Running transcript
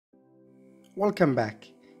Welcome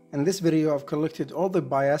back. In this video I've collected all the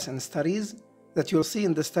bias and studies that you'll see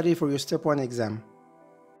in the study for your Step 1 exam.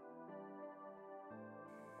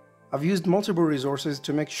 I've used multiple resources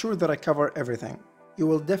to make sure that I cover everything. You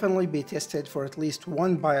will definitely be tested for at least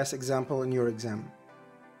one bias example in your exam.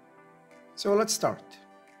 So let's start.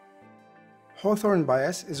 Hawthorne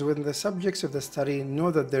bias is when the subjects of the study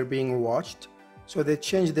know that they're being watched, so they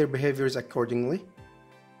change their behaviors accordingly.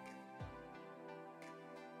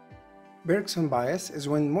 Berkson bias is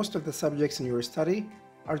when most of the subjects in your study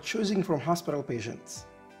are choosing from hospital patients.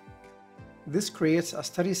 This creates a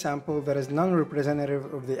study sample that is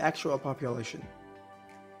non-representative of the actual population.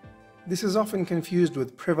 This is often confused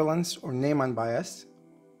with prevalence or Neyman bias,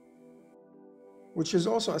 which is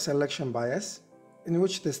also a selection bias, in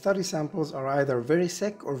which the study samples are either very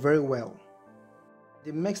sick or very well.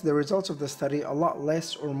 It makes the results of the study a lot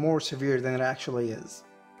less or more severe than it actually is.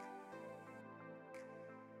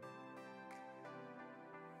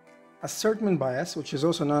 Ascertainment bias, which is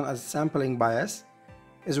also known as sampling bias,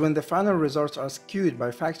 is when the final results are skewed by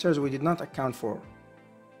factors we did not account for.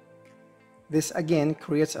 This again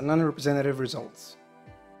creates a non-representative results.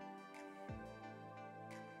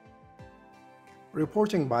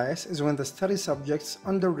 Reporting bias is when the study subjects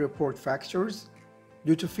underreport factors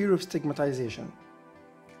due to fear of stigmatization.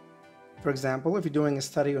 For example, if you're doing a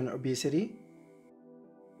study on obesity,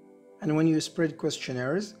 and when you spread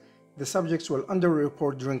questionnaires, the subjects will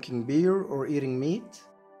underreport drinking beer or eating meat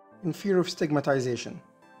in fear of stigmatization.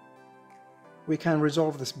 We can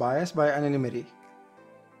resolve this bias by anonymity.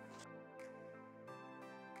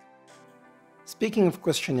 Speaking of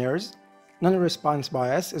questionnaires, non-response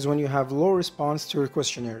bias is when you have low response to your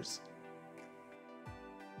questionnaires.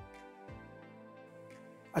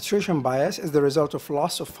 Attrition bias is the result of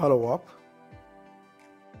loss of follow-up.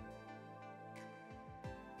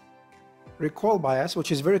 Recall bias,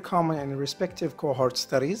 which is very common in respective cohort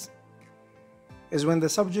studies, is when the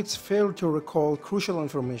subjects fail to recall crucial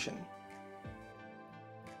information.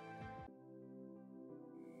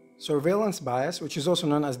 Surveillance bias, which is also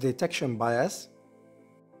known as detection bias,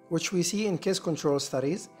 which we see in case control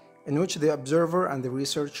studies, in which the observer and the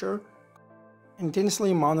researcher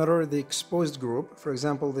intensely monitor the exposed group, for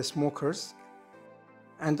example the smokers,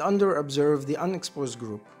 and under-observe the unexposed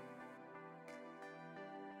group.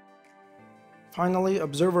 Finally,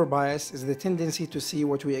 observer bias is the tendency to see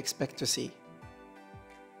what we expect to see.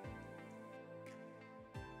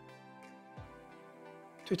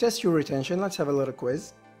 To test your retention, let's have a little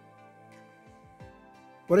quiz.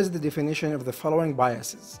 What is the definition of the following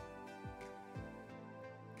biases?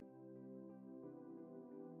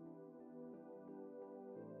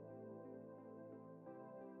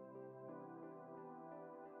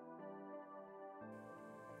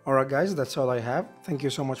 Alright guys, that's all I have. Thank you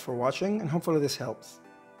so much for watching and hopefully this helps.